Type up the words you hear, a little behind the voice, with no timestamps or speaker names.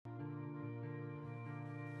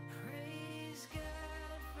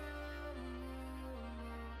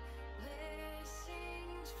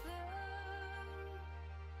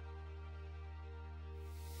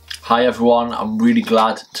Hi everyone, I'm really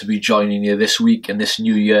glad to be joining you this week in this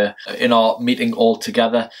new year in our meeting all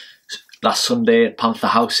together. Last Sunday at Panther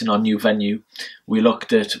House in our new venue, we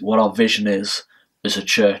looked at what our vision is as a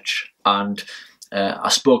church, and I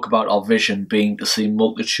spoke about our vision being to see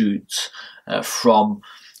multitudes from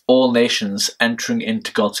all nations entering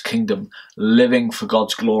into God's kingdom, living for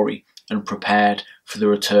God's glory and prepared for the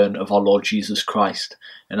return of our Lord Jesus Christ.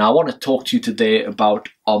 And I want to talk to you today about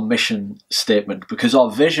our mission statement, because our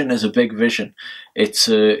vision is a big vision. It's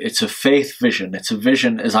a faith vision. It's a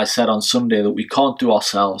vision, as I said on Sunday, that we can't do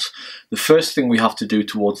ourselves. The first thing we have to do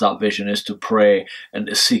towards that vision is to pray and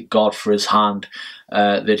to seek God for his hand,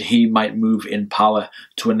 that he might move in power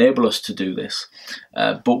to enable us to do this.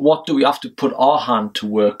 But what do we have to put our hand to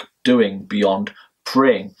work doing beyond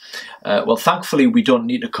praying? Well, thankfully, we don't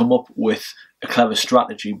need to come up with a clever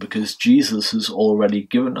strategy, because Jesus has already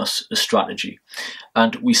given us a strategy.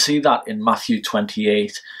 And we see that in Matthew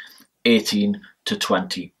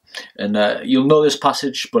 28:18-20. And you'll know this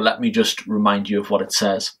passage, but let me just remind you of what it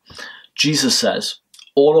says. Jesus says,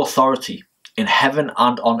 "All authority in heaven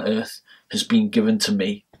and on earth has been given to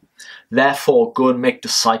me. Therefore, go and make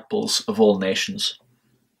disciples of all nations,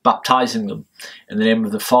 baptizing them in the name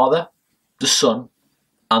of the Father, the Son,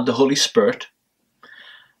 and the Holy Spirit,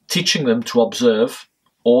 teaching them to observe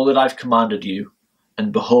all that I've commanded you,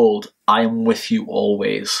 and behold, I am with you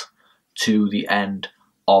always to the end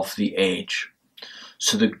of the age."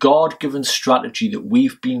 So the God-given strategy that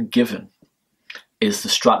we've been given is the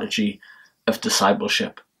strategy of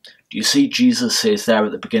discipleship. Do you see Jesus says there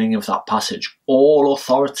at the beginning of that passage, all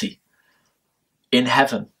authority in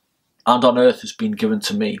heaven and on earth has been given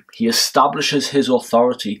to me. He establishes his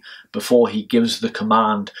authority before he gives the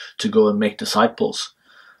command to go and make disciples.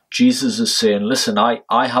 Jesus is saying, listen, I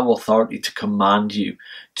have authority to command you,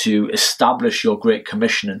 to establish your Great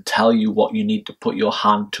Commission and tell you what you need to put your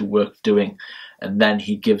hand to work doing. And then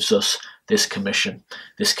he gives us this commission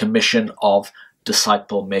of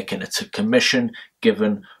disciple making. It's a commission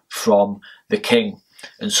given from the King.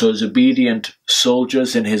 And so as obedient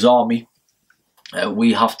soldiers in his army,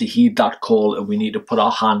 we have to heed that call, and we need to put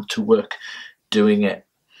our hand to work doing it.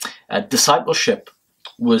 Discipleship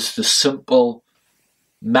was the simple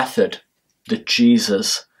method that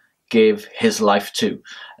Jesus gave his life to.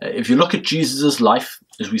 If you look at Jesus' life,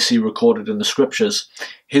 as we see recorded in the scriptures,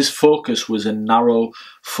 his focus was a narrow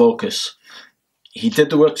focus. He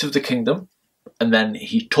did the works of the kingdom, and then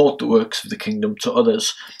he taught the works of the kingdom to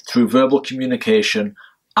others through verbal communication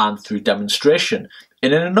and through demonstration.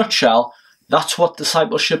 And in a nutshell, that's what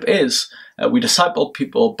discipleship is. We disciple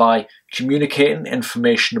people by communicating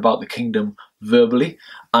information about the kingdom verbally,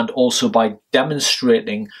 and also by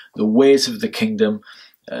demonstrating the ways of the kingdom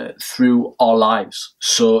through our lives.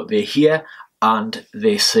 So they hear and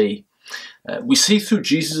they see. We see through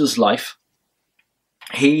Jesus' life,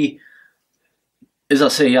 he, as I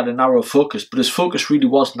say, he had a narrow focus, but his focus really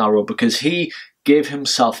was narrow because he gave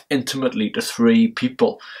himself intimately to three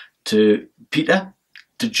people, to Peter,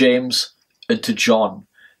 to James, and to John.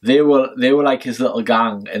 They were like his little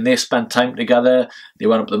gang, and they spent time together. They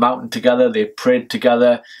went up the mountain together. They prayed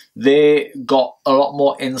together. They got a lot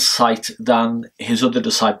more insight than his other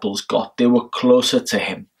disciples got. They were closer to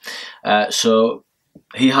him. So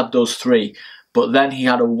he had those three. But then he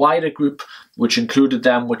had a wider group, which included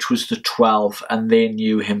them, which was the 12, and they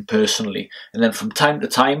knew him personally. And then from time to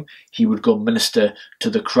time, he would go minister to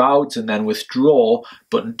the crowds and then withdraw.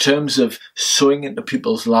 But in terms of sowing into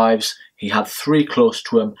people's lives, he had three close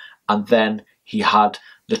to him, and then he had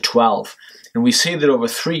the 12. And we see that over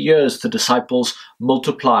 3 years, the disciples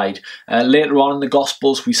multiplied. Later on in the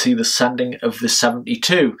Gospels, we see the sending of the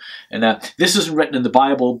 72. And this isn't written in the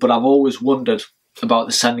Bible, but I've always wondered about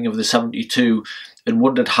the sending of the 72 and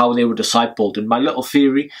wondered how they were discipled. And my little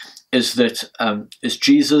theory is that as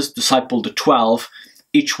Jesus discipled the 12,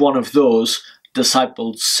 each one of those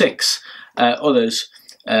discipled 6 others,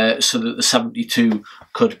 so that the 72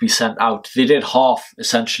 could be sent out. They did half,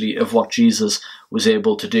 essentially, of what Jesus was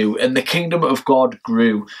able to do. And the kingdom of God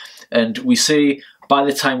grew. And we see by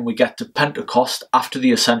the time we get to Pentecost, after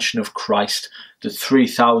the ascension of Christ, that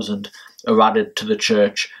 3,000 are added to the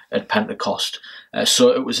church at Pentecost. So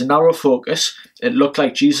it was a narrow focus. It looked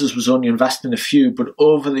like Jesus was only investing a few, but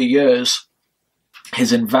over the years,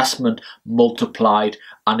 his investment multiplied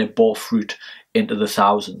and it bore fruit into the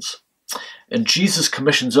thousands. And Jesus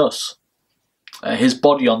commissions us, his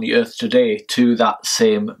body on the earth today, to that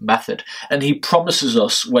same method. And he promises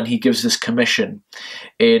us, when he gives this commission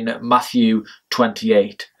in Matthew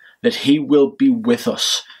 28, that he will be with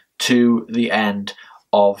us to the end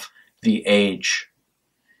of the age.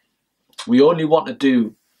 We only want to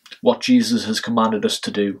do what Jesus has commanded us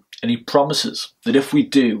to do. And he promises that if we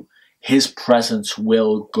do, his presence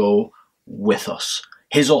will go with us.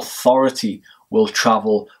 His authority will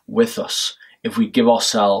travel with us if we give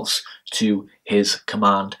ourselves to his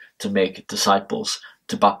command to make disciples,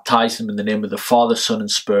 to baptize them in the name of the Father, Son,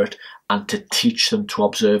 and Spirit, and to teach them to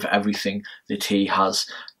observe everything that he has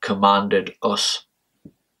commanded us.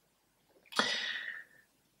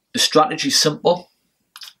 The strategy is simple.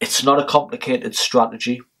 It's not a complicated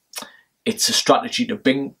strategy. It's a strategy to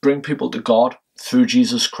bring people to God through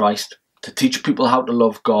Jesus Christ, to teach people how to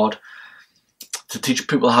love God, to teach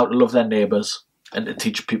people how to love their neighbours, and to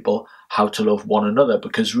teach people how to love one another.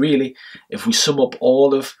 Because really, if we sum up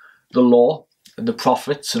all of the law and the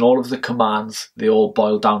prophets and all of the commands, they all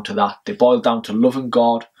boil down to that. They boil down to loving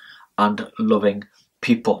God and loving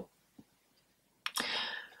people.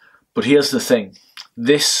 But here's the thing.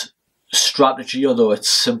 This strategy, although it's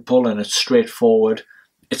simple and it's straightforward,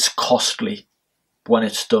 it's costly when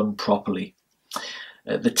it's done properly.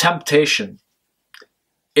 The temptation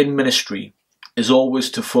in ministry is always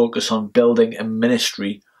to focus on building a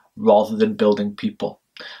ministry rather than building people.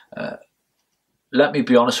 Let me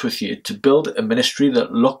be honest with you, to build a ministry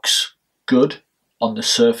that looks good on the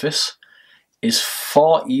surface is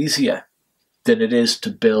far easier than it is to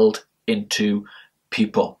build into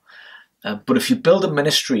people. But if you build a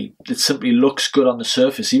ministry that simply looks good on the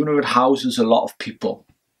surface, even if it houses a lot of people,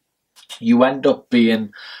 you end up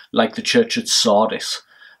being like the church at Sardis,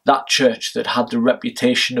 that church that had the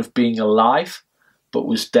reputation of being alive but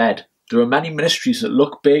was dead. There are many ministries that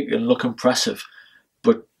look big and look impressive,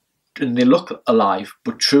 and they look alive,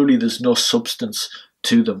 but truly there's no substance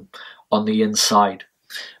to them on the inside.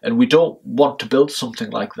 And we don't want to build something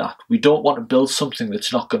like that. We don't want to build something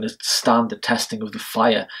that's not going to stand the testing of the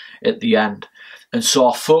fire at the end. And so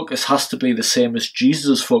our focus has to be the same as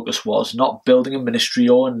Jesus' focus was, not building a ministry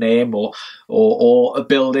or a name or a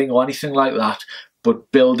building or anything like that,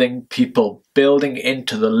 but building people, building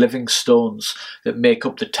into the living stones that make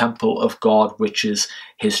up the temple of God, which is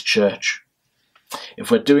his church.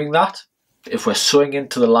 If we're doing that, if we're sowing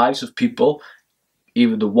into the lives of people,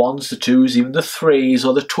 even the ones, the twos, even the threes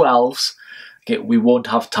or the 12s, okay, we won't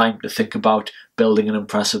have time to think about building an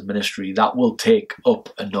impressive ministry. That will take up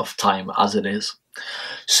enough time as it is.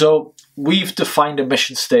 So we've defined a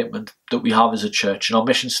mission statement that we have as a church, and our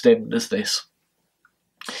mission statement is this.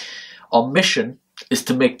 Our mission is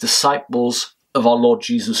to make disciples of our Lord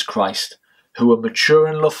Jesus Christ who are mature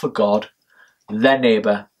in love for God, their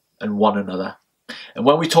neighbour, and one another. And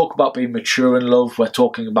when we talk about being mature in love, we're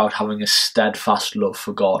talking about having a steadfast love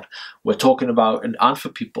for God. We're talking about, and for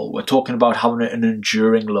people, we're talking about having an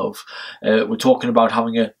enduring love. We're talking about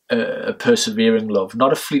having a persevering love,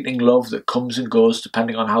 not a fleeting love that comes and goes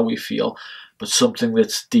depending on how we feel, but something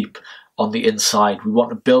that's deep on the inside. We want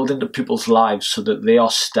to build into people's lives so that they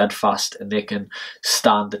are steadfast and they can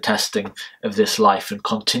stand the testing of this life and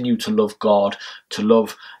continue to love God, to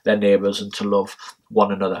love their neighbours, and to love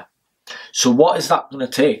one another. So what is that going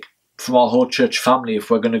to take from our whole church family if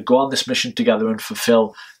we're going to go on this mission together and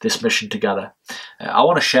fulfill this mission together? I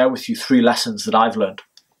want to share with you 3 lessons that I've learned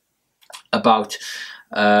about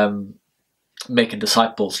making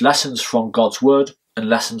disciples. Lessons from God's word and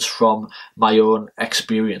lessons from my own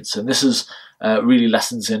experience. And this is really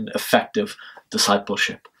lessons in effective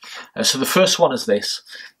discipleship. So the first one is this.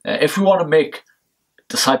 If we want to make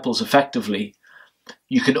disciples effectively,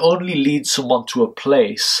 you can only lead someone to a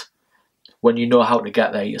place when you know how to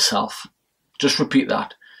get there yourself. Just repeat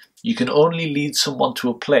that. You can only lead someone to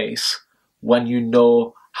a place when you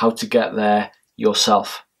know how to get there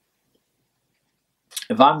yourself.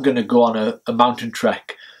 If I'm going to go on a mountain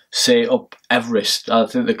trek, say up Everest, I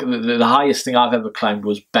think the highest thing I've ever climbed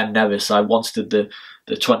was Ben Nevis. I once did the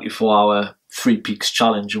 24-hour 3 Peaks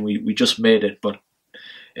challenge, and we just made it, but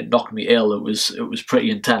it knocked me ill. It was pretty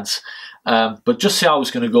intense. But just say I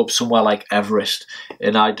was going to go up somewhere like Everest,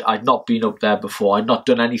 and I'd not been up there before. I'd not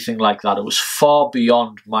done anything like that. It was far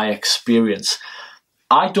beyond my experience.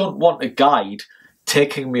 I don't want a guide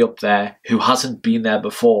taking me up there who hasn't been there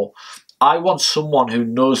before. I want someone who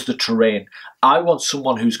knows the terrain. I want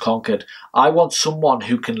someone who's conquered. I want someone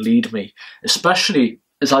who can lead me, especially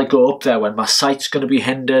as I go up there when my sight's going to be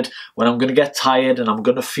hindered, when I'm going to get tired and I'm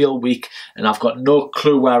going to feel weak and I've got no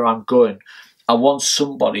clue where I'm going. I want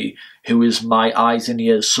somebody who is my eyes and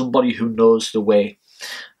ears, somebody who knows the way.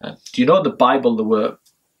 Do you know in the Bible there were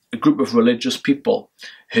a group of religious people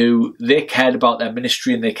who they cared about their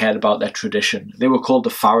ministry and they cared about their tradition. They were called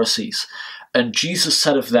the Pharisees. And Jesus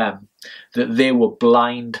said of them that they were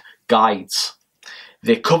blind guides.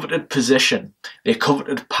 They coveted position, they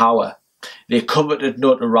coveted power, they coveted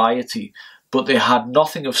notoriety, but they had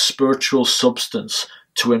nothing of spiritual substance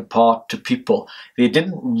to impart to people. They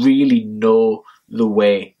didn't really know the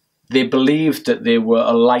way. They believed that they were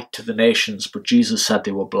a light to the nations, but Jesus said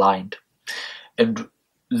they were blind. And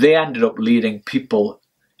they ended up leading people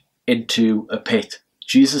into a pit.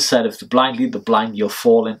 Jesus said, if the blind lead the blind, you'll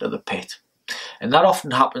fall into the pit. And that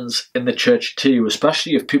often happens in the church too,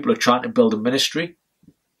 especially if people are trying to build a ministry,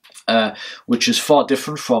 which is far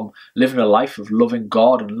different from living a life of loving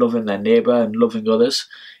God and loving their neighbour and loving others.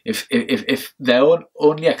 If their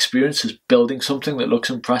only experience is building something that looks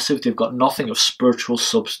impressive, they've got nothing of spiritual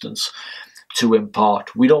substance to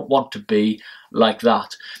impart. We don't want to be like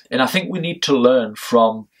that. And I think we need to learn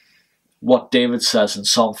from what David says in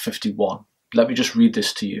Psalm 51. Let me just read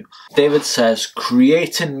this to you. David says,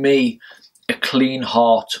 "Create in me a clean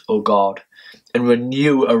heart, O God, and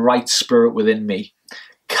renew a right spirit within me.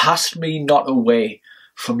 Cast me not away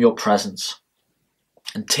from your presence,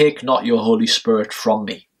 and take not your Holy Spirit from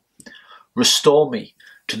me. Restore me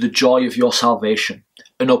to the joy of your salvation,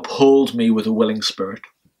 and uphold me with a willing spirit.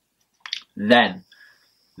 Then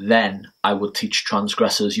I will teach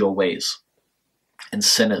transgressors your ways, and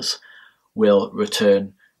sinners will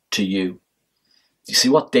return to you." You see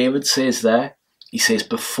what David says there? He says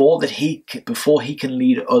before he can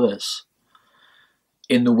lead others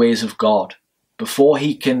in the ways of God, before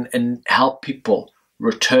he can help people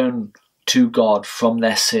return to God from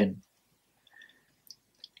their sin,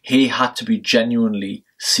 he had to be genuinely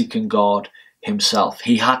seeking God himself.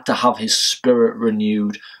 He had to have his spirit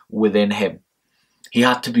renewed within him. He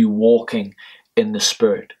had to be walking in the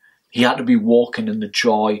Spirit. He had to be walking in the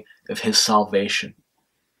joy of his salvation.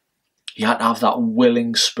 He had to have that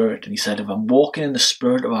willing spirit. And he said, if I'm walking in the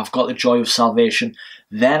Spirit, if I've got the joy of salvation,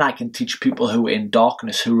 then I can teach people who are in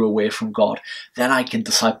darkness, who are away from God. Then I can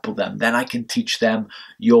disciple them. Then I can teach them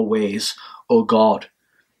your ways, O God.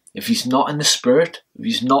 If he's not in the Spirit, if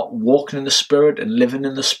he's not walking in the Spirit and living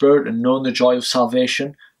in the Spirit and knowing the joy of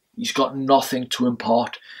salvation, he's got nothing to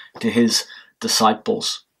impart to his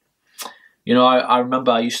disciples. You know, I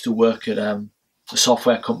remember I used to work at a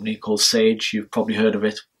software company called Sage. You've probably heard of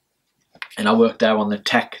it. And I worked there on the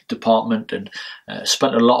tech department and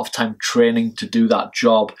spent a lot of time training to do that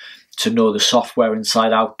job, to know the software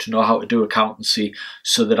inside out, to know how to do accountancy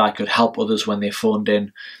so that I could help others when they phoned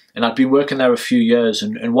in. And I'd been working there a few years,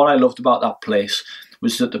 and what I loved about that place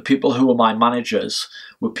was that the people who were my managers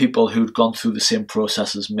were people who'd gone through the same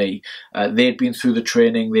process as me. They'd been through the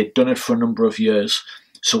training, they'd done it for a number of years.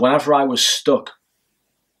 So whenever I was stuck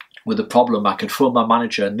with a problem, I could phone my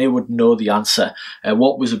manager and they would know the answer.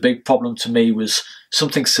 What was a big problem to me was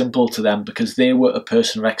something simple to them, because they were a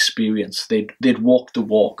person of experience. They'd walked the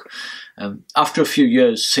walk. After a few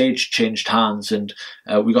years, Sage changed hands, and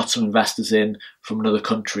we got some investors in from another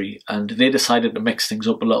country, and they decided to mix things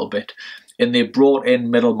up a little bit. And they brought in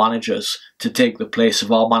middle managers to take the place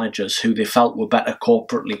of our managers, who they felt were better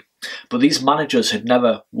corporately. But these managers had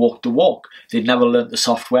never walked the walk. They'd never learnt the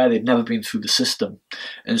software. They'd never been through the system.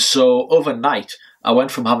 And so overnight, I went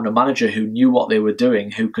from having a manager who knew what they were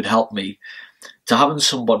doing, who could help me, to having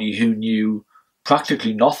somebody who knew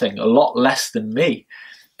practically nothing, a lot less than me.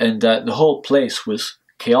 And the whole place was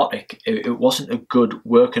chaotic. It wasn't a good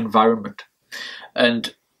work environment.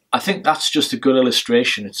 And I think that's just a good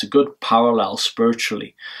illustration. It's a good parallel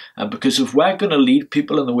spiritually. Because if we're going to lead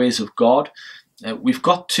people in the ways of God, we've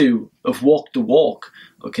got to have walked the walk.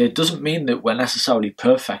 Okay, it doesn't mean that we're necessarily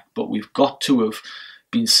perfect, but we've got to have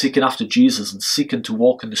been seeking after Jesus and seeking to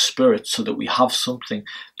walk in the Spirit so that we have something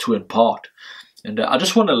to impart. And I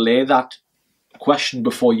just want to lay that question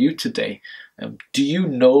before you today. Do you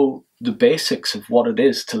know the basics of what it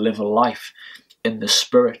is to live a life in the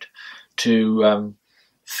Spirit, to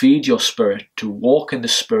feed your spirit, to walk in the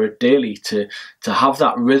Spirit daily, to have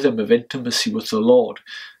that rhythm of intimacy with the Lord,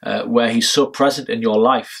 where he's so present in your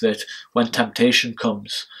life that when temptation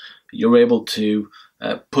comes, you're able to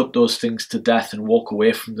put those things to death and walk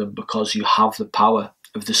away from them because you have the power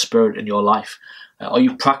of the Spirit in your life? Are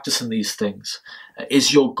you practicing these things?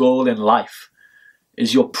 Is your goal in life,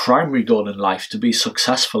 is your primary goal in life to be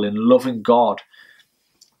successful in loving God,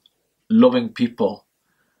 loving people,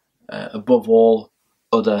 above all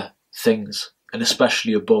other things, and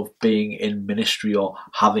especially above being in ministry or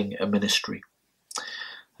having a ministry?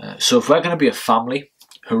 So if we're going to be a family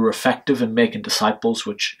who are effective in making disciples,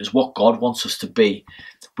 which is what God wants us to be,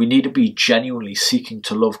 we need to be genuinely seeking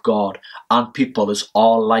to love God and people as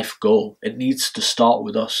our life goal. It needs to start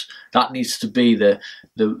with us. That needs to be the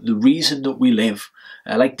reason that we live.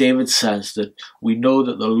 Like David says, that we know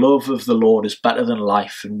that the love of the Lord is better than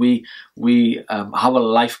life, and we have a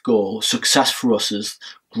life goal. Success for us is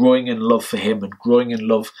growing in love for him and growing in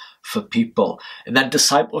love for people. And then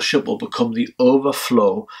discipleship will become the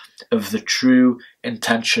overflow of the true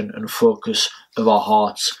intention and focus of our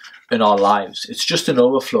hearts in our lives. It's just an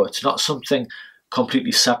overflow. It's not something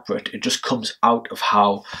completely separate. It just comes out of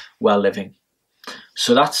how we're living.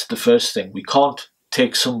 So that's the first thing. We can't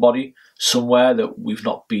take somebody somewhere that we've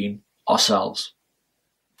not been ourselves.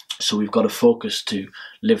 So we've got to focus to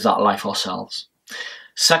live that life ourselves.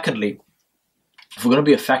 Secondly, if we're going to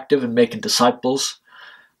be effective in making disciples,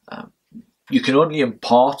 you can only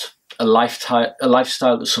impart a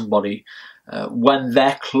lifestyle to somebody when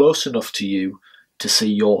they're close enough to you to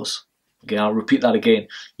see yours. Again, I'll repeat that again.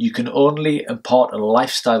 You can only impart a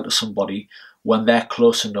lifestyle to somebody when they're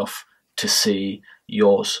close enough to see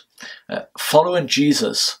yours. Following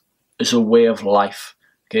Jesus is a way of life.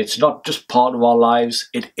 Okay, it's not just part of our lives,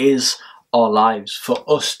 it is our lives. For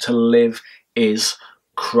us to live is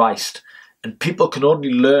Christ. And people can only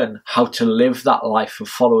learn how to live that life of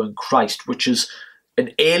following Christ, which is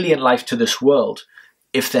an alien life to this world,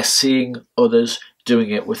 if they're seeing others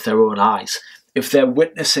doing it with their own eyes. If they're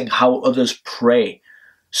witnessing how others pray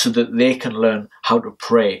so that they can learn how to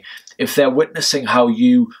pray. If they're witnessing how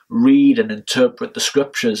you read and interpret the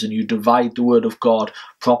scriptures and you divide the word of God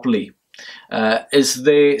properly. As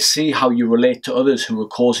they see how you relate to others who are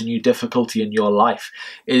causing you difficulty in your life.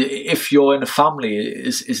 If you're in a family,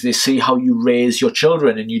 as they see how you raise your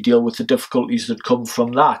children and you deal with the difficulties that come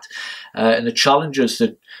from that, and the challenges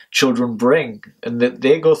that children bring and that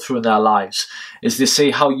they go through in their lives. As they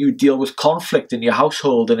see how you deal with conflict in your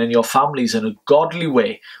household and in your families in a godly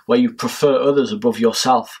way, where you prefer others above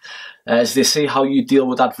yourself. As they see how you deal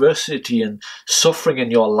with adversity and suffering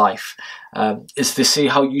in your life. As they see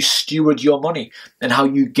how you steward your money and how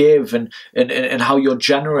you give and how you're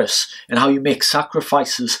generous and how you make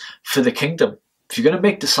sacrifices for the kingdom. If you're going to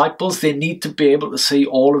make disciples, they need to be able to see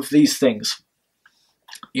all of these things.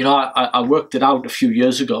 You know, I worked it out a few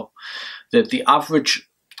years ago that the average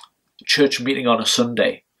church meeting on a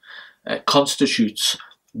Sunday constitutes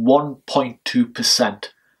 1.2%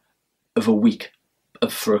 of a week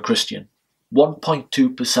for a Christian.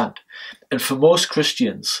 1.2%. And for most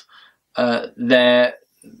Christians, their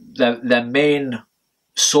main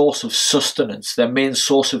source of sustenance, their main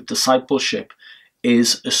source of discipleship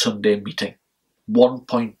is a Sunday meeting.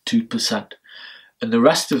 1.2%. And the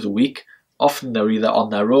rest of the week, often they're either on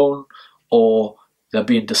their own or they're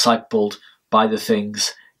being discipled by the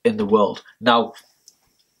things in the world. Now,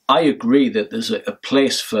 I agree that there's a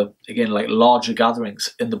place for, again, like larger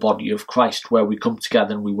gatherings in the body of Christ where we come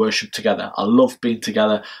together and we worship together. I love being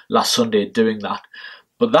together last Sunday doing that.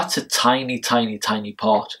 But that's a tiny, tiny, tiny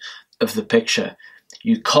part of the picture.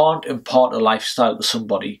 You can't impart a lifestyle to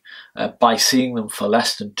somebody by seeing them for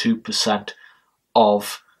less than 2%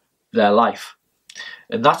 of their life.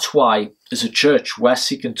 And that's why, as a church, we're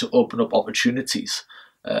seeking to open up opportunities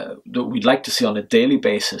that we'd like to see on a daily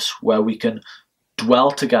basis where we can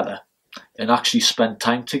dwell together and actually spend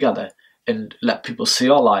time together and let people see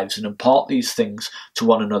our lives and impart these things to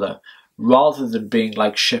one another, rather than being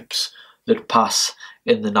like ships that pass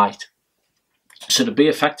in the night. So to be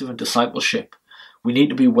effective in discipleship, we need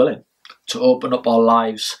to be willing to open up our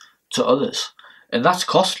lives to others. And that's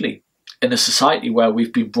costly in a society where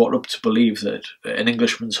we've been brought up to believe that an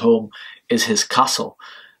Englishman's home is his castle.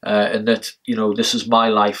 And that, you know, this is my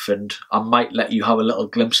life and I might let you have a little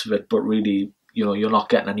glimpse of it, but really, you know, you're not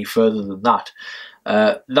getting any further than that.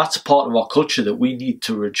 That's part of our culture that we need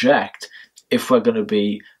to reject if we're going to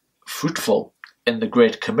be fruitful in the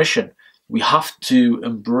Great Commission. We have to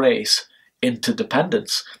embrace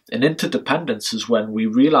interdependence. And interdependence is when we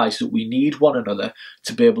realize that we need one another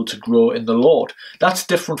to be able to grow in the Lord. That's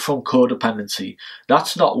different from codependency.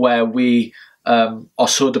 That's not where we are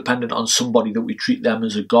so dependent on somebody that we treat them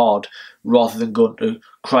as a god rather than going to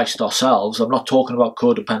Christ ourselves. I'm not talking about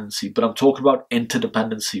codependency, but I'm talking about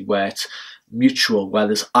interdependency, where it's mutual, where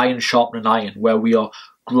there's iron sharpening iron, where we are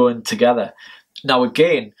growing together. Now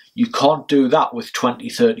again, you can't do that with 20,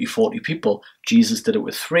 30, 40 people. Jesus did it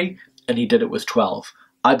with 3 and he did it with 12.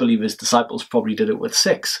 I believe his disciples probably did it with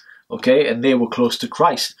 6. Okay, and they were close to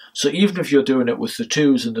Christ. So even if you're doing it with the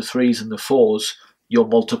 2s and the 3s and the 4s, you're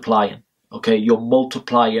multiplying. Okay, you're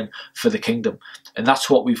multiplying for the kingdom. And that's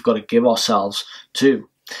what we've got to give ourselves to.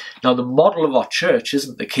 Now, the model of our church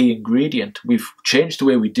isn't the key ingredient. We've changed the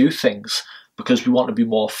way we do things because we want to be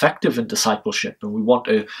more effective in discipleship, and we want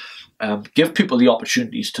to give people the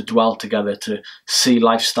opportunities to dwell together, to see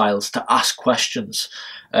lifestyles, to ask questions,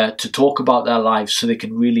 to talk about their lives so they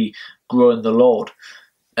can really grow in the Lord.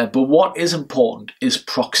 But what is important is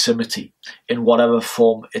proximity in whatever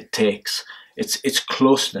form it takes. It's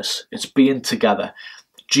closeness. It's being together.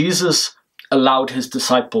 Jesus allowed his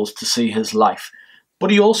disciples to see his life, but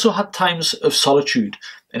he also had times of solitude,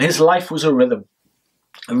 and his life was a rhythm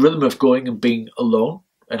of going and being alone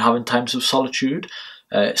and having times of solitude,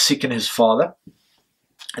 seeking his Father,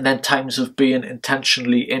 and then times of being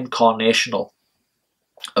intentionally incarnational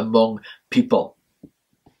among people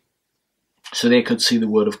so they could see the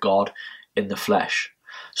Word of God in the flesh.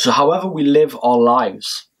 So however we live our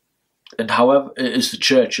lives, and however is the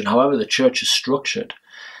church, and however the church is structured,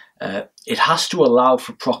 it has to allow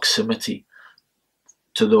for proximity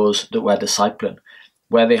to those that we're discipling,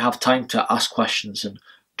 where they have time to ask questions and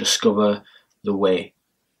discover the way.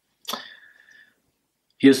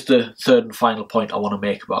 Here's the third and final point I want to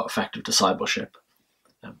make about effective discipleship.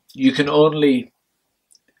 You can only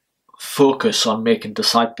focus on making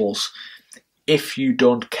disciples if you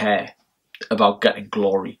don't care about getting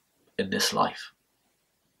glory in this life.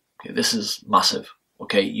 Okay, this is massive.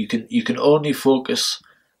 Okay, you can only focus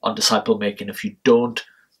on disciple making if you don't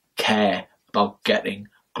care about getting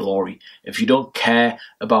glory, if you don't care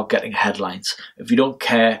about getting headlines, if you don't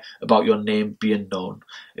care about your name being known,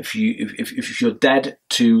 if you're dead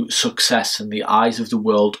to success in the eyes of the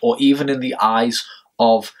world, or even in the eyes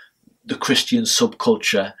of the Christian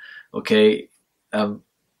subculture, okay,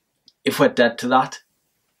 if we're dead to that,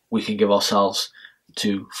 we can give ourselves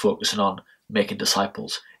to focusing on making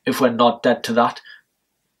disciples. If we're not dead to that,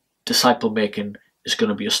 disciple making is going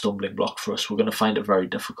to be a stumbling block for us. We're going to find it very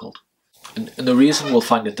difficult. And the reason we'll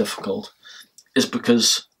find it difficult is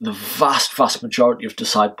because the vast majority of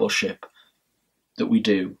discipleship that we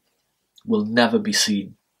do will never be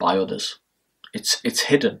seen by others. It's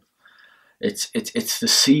hidden. It's the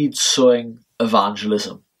seed sowing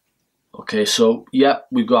evangelism. Okay, so yeah,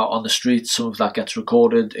 we go out on the streets, some of that gets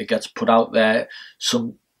recorded, it gets put out there,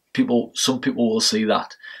 some people will see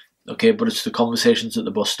that. Okay, but it's the conversations at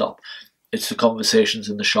the bus stop. It's the conversations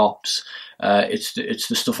in the shops. It's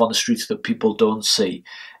the stuff on the streets that people don't see.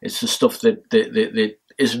 It's the stuff that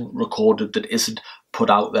isn't recorded, that isn't put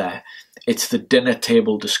out there. It's the dinner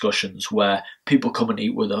table discussions where people come and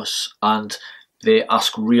eat with us and they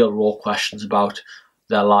ask real raw questions about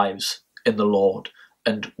their lives in the Lord,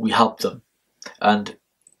 and we help them, and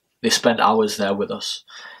they spend hours there with us.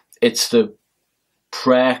 It's the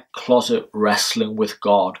prayer closet wrestling with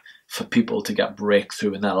God for people to get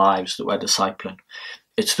breakthrough in their lives that we're discipling.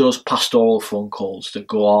 It's those pastoral phone calls that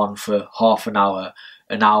go on for half an hour,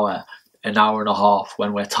 an hour and a half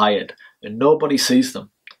when we're tired, and nobody sees them,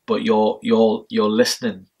 but you're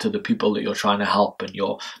listening to the people that you're trying to help, and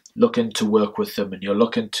you're looking to work with them, and you're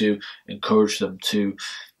looking to encourage them to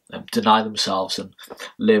deny themselves and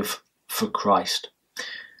live for Christ.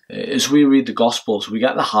 As we read the Gospels, we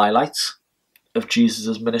get the highlights of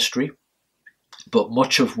Jesus' ministry, but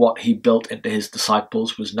much of what he built into his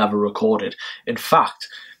disciples was never recorded. In fact,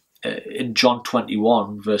 in John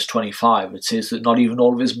 21, verse 25, it says that not even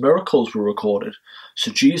all of his miracles were recorded.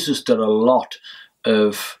 So Jesus did a lot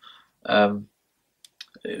of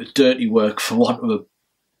dirty work, for want of a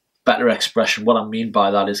better expression. What I mean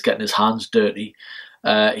by that is getting his hands dirty.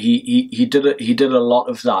 He did a lot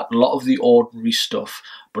of that, a lot of the ordinary stuff,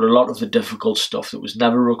 but a lot of the difficult stuff that was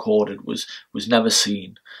never recorded, was never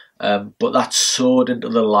seen. But that's sowed into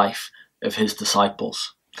the life of his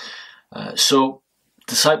disciples. So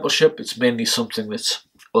discipleship, it's mainly something that's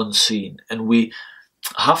unseen, and we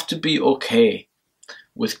have to be okay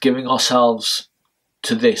with giving ourselves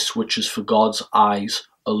to this which is for God's eyes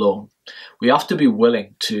alone. We have to be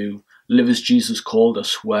willing to live as Jesus called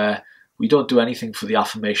us, where we don't do anything for the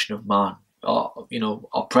affirmation of man.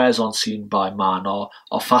 Our prayers aren't seen by man, our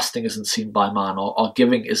fasting isn't seen by man, our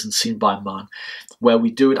giving isn't seen by man, where we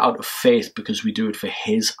do it out of faith because we do it for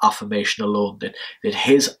his affirmation alone, that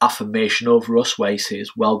his affirmation over us, where he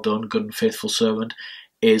says, "Well done, good and faithful servant,"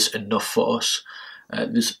 is enough for us.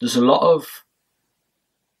 There's a lot of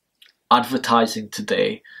advertising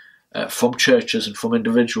today from churches and from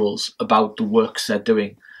individuals about the works they're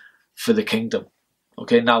doing for the kingdom.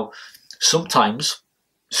 Okay, now sometimes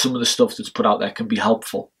some of the stuff that's put out there can be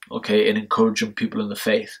helpful, okay, in encouraging people in the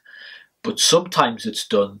faith, but sometimes it's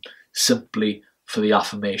done simply for the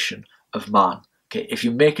affirmation of man. Okay, if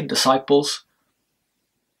you're making disciples,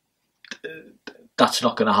 that's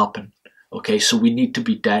not going to happen. Okay, so we need to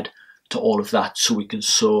be dead to all of that so we can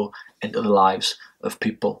sow into the lives of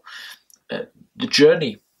people. The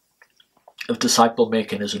journey of disciple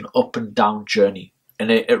making is an up and down journey, and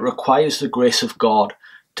it requires the grace of God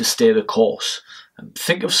to stay the course.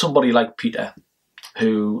 Think of somebody like Peter,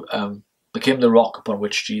 who became the rock upon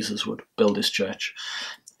which Jesus would build his church.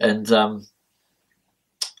 And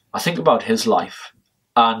I think about his life,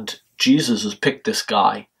 and Jesus has picked this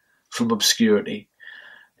guy from obscurity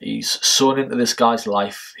He's sown into this guy's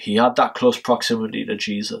life. He had that close proximity to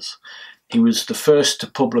Jesus. He was the first to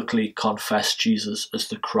publicly confess Jesus as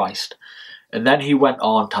the Christ. And then he went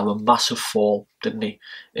on to have a massive fall, didn't he?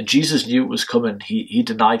 And Jesus knew it was coming. He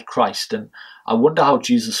denied Christ. And I wonder how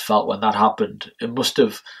Jesus felt when that happened. It must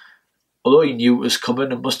have, although he knew it was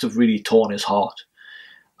coming, it must have really torn his heart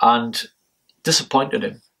and disappointed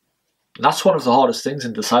him. And that's one of the hardest things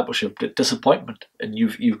in discipleship, disappointment. And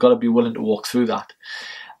you've got to be willing to walk through that.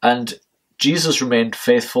 And Jesus remained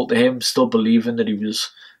faithful to him, still believing that he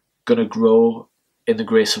was going to grow in the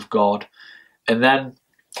grace of God. And then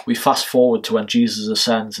we fast forward to when Jesus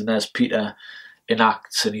ascends, and there's Peter in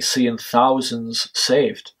Acts, and he's seeing thousands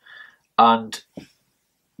saved. And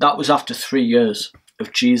that was after 3 years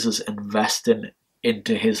of Jesus investing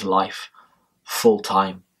into his life full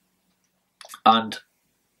time. And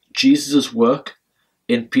Jesus' work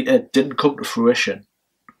in Peter didn't come to fruition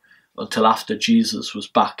until after Jesus was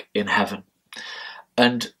back in heaven.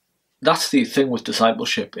 And that's the thing with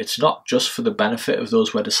discipleship. It's not just for the benefit of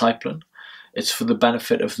those we're discipling. It's for the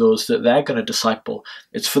benefit of those that they're going to disciple.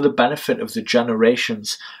 It's for the benefit of the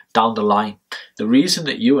generations down the line. The reason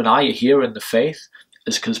that you and I are here in the faith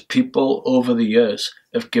is because people over the years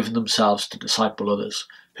have given themselves to disciple others,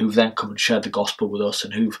 who've then come and shared the gospel with us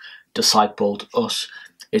and who've discipled us.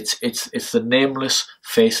 It's the nameless,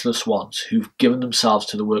 faceless ones who've given themselves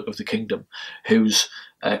to the work of the kingdom, whose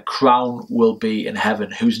crown will be in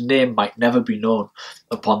heaven, whose name might never be known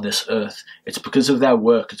upon this earth. It's because of their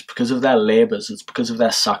work, it's because of their labours, it's because of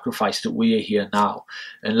their sacrifice that we are here now.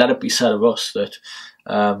 And let it be said of us that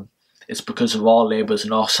it's because of our labours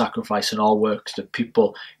and our sacrifice and our works that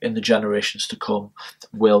people in the generations to come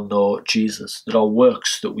will know Jesus, that our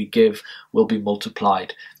works that we give will be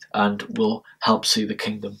multiplied and will help see the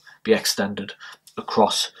kingdom be extended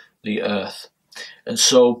across the earth. And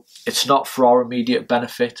so it's not for our immediate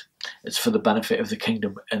benefit, it's for the benefit of the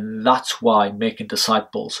kingdom. And that's why making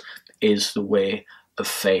disciples is the way of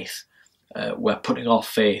faith. We're putting our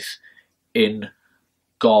faith in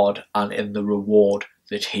God and in the reward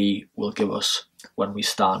that he will give us when we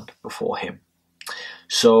stand before him.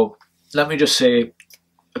 So let me just say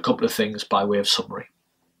a couple of things by way of summary.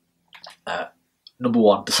 Number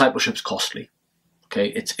one, discipleship's costly. Okay,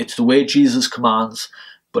 it's the way Jesus commands,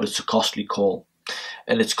 but it's a costly call.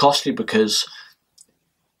 And it's costly because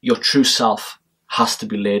your true self has to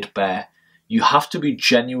be laid bare. You have to be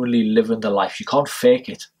genuinely living the life. You can't fake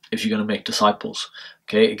it if you're going to make disciples.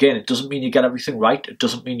 Okay, again, it doesn't mean you get everything right. It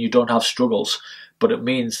doesn't mean you don't have struggles, but it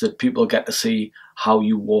means that people get to see how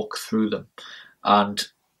you walk through them. And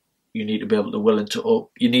you need to be able to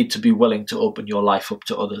you need to be willing to open your life up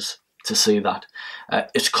to others to see that.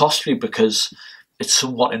 It's costly because it's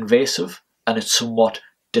somewhat invasive and it's somewhat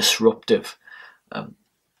disruptive.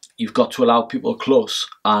 You've got to allow people close,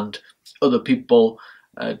 and other people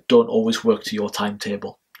don't always work to your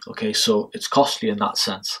timetable. Okay, so it's costly in that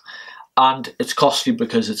sense. And it's costly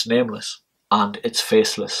because it's nameless and it's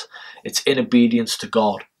faceless. It's in obedience to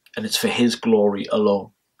God, and it's for his glory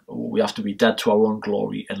alone. We have to be dead to our own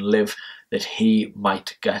glory and live that he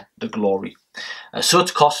might get the glory. So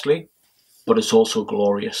it's costly, but it's also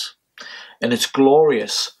glorious. And it's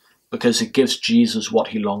glorious because it gives Jesus what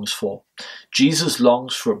he longs for. Jesus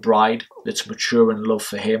longs for a bride that's mature in love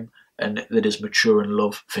for him and that is mature in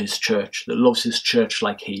love for his church, that loves his church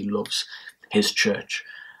like he loves his church.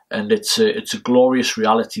 And it's a glorious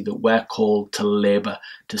reality that we're called to labour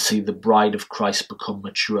to see the bride of Christ become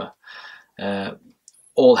mature.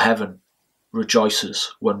 All heaven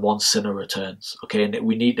rejoices when one sinner returns. Okay, and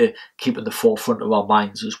we need to keep in the forefront of our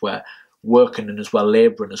minds as we're working and as we're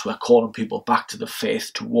labouring, as we're calling people back to the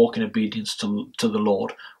faith, to walk in obedience to the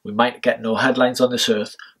Lord. We might get no headlines on this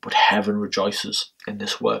earth, but heaven rejoices in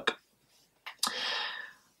this work.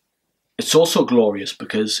 It's also glorious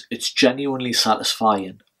because it's genuinely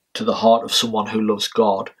satisfying to the heart of someone who loves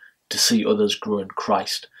God to see others grow in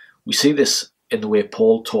Christ. We see this in the way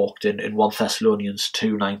Paul talked in 1 Thessalonians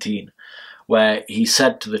 2:19, where he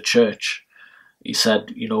said to the church, he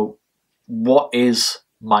said, what is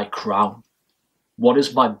my crown? What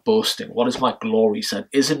is my boasting? What is my glory? He said,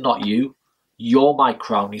 is it not you? You're my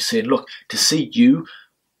crown. He's saying, look, to see you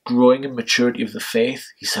growing in maturity of the faith,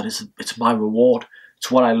 he said, it's my reward.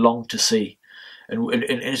 It's what I long to see. And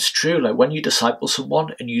it's true, like when you disciple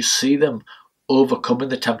someone and you see them overcoming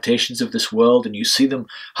the temptations of this world and you see them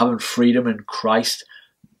having freedom in Christ,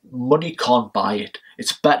 money can't buy it.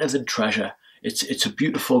 It's better than treasure. It's a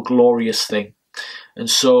beautiful, glorious thing. And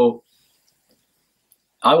so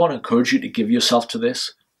I want to encourage you to give yourself to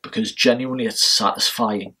this, because genuinely it's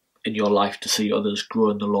satisfying in your life to see others grow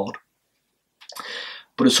in the Lord.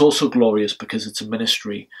 But it's also glorious because it's a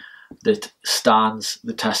ministry that stands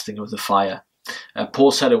the testing of the fire.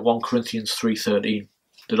 Paul said in 1 Corinthians 3:13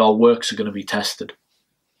 that our works are going to be tested.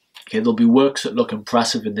 Okay, there'll be works that look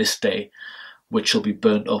impressive in this day, which shall be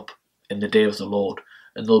burnt up in the day of the Lord.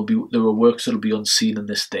 And there are works that will be unseen in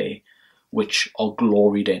this day, which are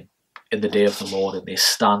gloried in the day of the Lord, and they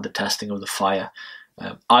stand the testing of the fire.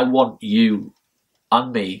 I want you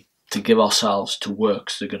and me to give ourselves to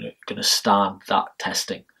works that are going to stand that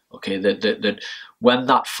testing. Okay, that when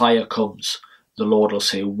that fire comes, the Lord will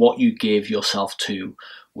say, what you gave yourself to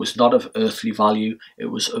was not of earthly value, it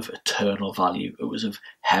was of eternal value, it was of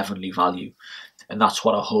heavenly value. And that's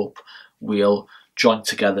what I hope we'll join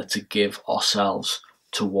together to give ourselves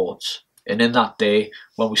towards. And in that day,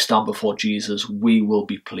 when we stand before Jesus, we will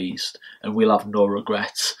be pleased and we'll have no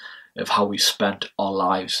regrets of how we spent our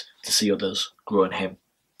lives to see others grow in Him.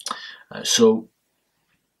 So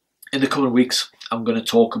in the coming weeks, I'm going to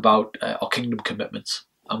talk about our kingdom commitments.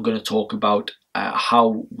 I'm going to talk about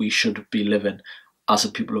how we should be living as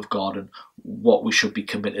a people of God and what we should be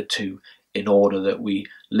committed to in order that we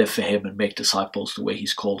live for Him and make disciples the way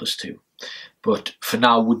He's called us to. But for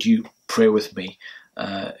now, would you pray with me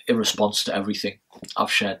in response to everything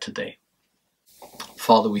I've shared today?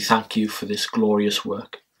 Father, we thank You for this glorious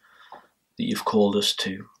work that You've called us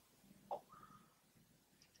to.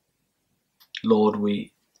 Lord,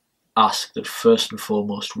 we ask that first and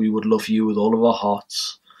foremost we would love You with all of our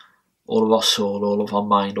hearts, all of our soul, all of our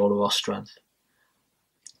mind, all of our strength.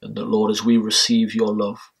 And that, Lord, as we receive Your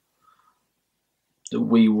love, that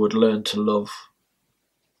we would learn to love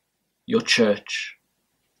Your church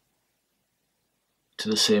to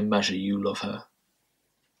the same measure You love her.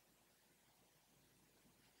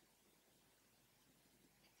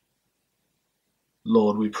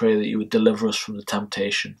 Lord, we pray that You would deliver us from the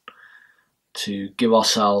temptation to give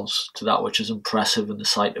ourselves to that which is impressive in the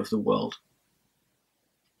sight of the world.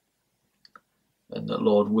 And that,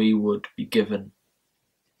 Lord, we would be given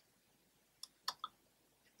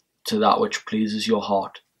to that which pleases Your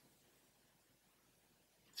heart.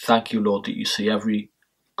 Thank You, Lord, that You see every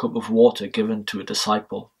cup of water given to a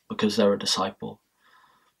disciple because they're a disciple.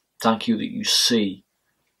 Thank You that You see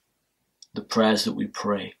the prayers that we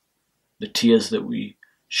pray, the tears that we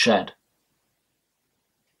shed.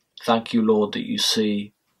 Thank You, Lord, that You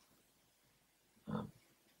see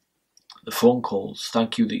the phone calls.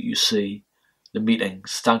 Thank You that You see the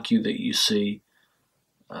meetings. Thank You that You see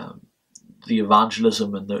the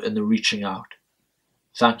evangelism and the reaching out.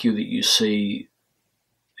 Thank You that You see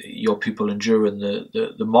Your people enduring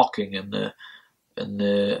the mocking and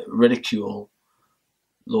the ridicule,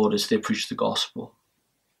 Lord, as they preach the gospel.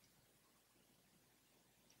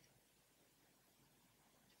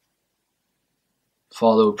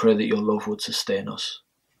 Father, we pray that Your love would sustain us.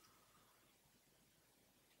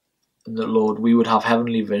 And that, Lord, we would have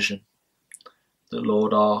heavenly vision. That,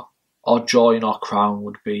 Lord, our joy and our crown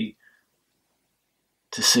would be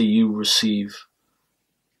to see You receive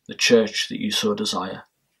the church that You so desire.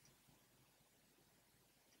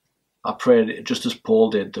 I pray that, just as Paul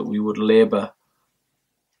did, that we would labour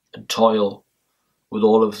and toil with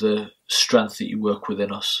all of the strength that You work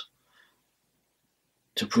within us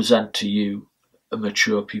to present to You a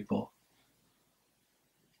mature people,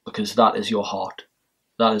 because that is Your heart.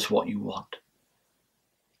 That is what You want.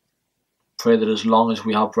 Pray that as long as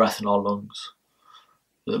we have breath in our lungs,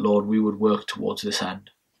 that, Lord, we would work towards this end.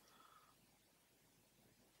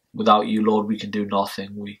 Without You, Lord, we can do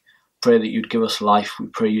nothing. We pray that You'd give us life. We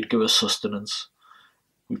pray You'd give us sustenance.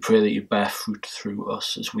 We pray that You'd bear fruit through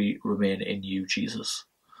us as we remain in You, Jesus.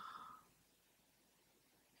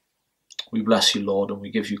 We bless You, Lord, and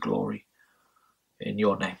we give You glory. In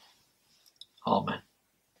Your name. Amen.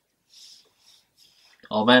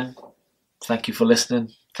 Amen. Thank you for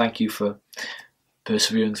listening. Thank you for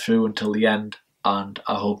persevering through until the end. And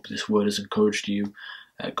I hope this word has encouraged you.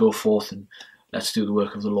 Go forth and let's do the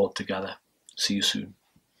work of the Lord together. See you soon.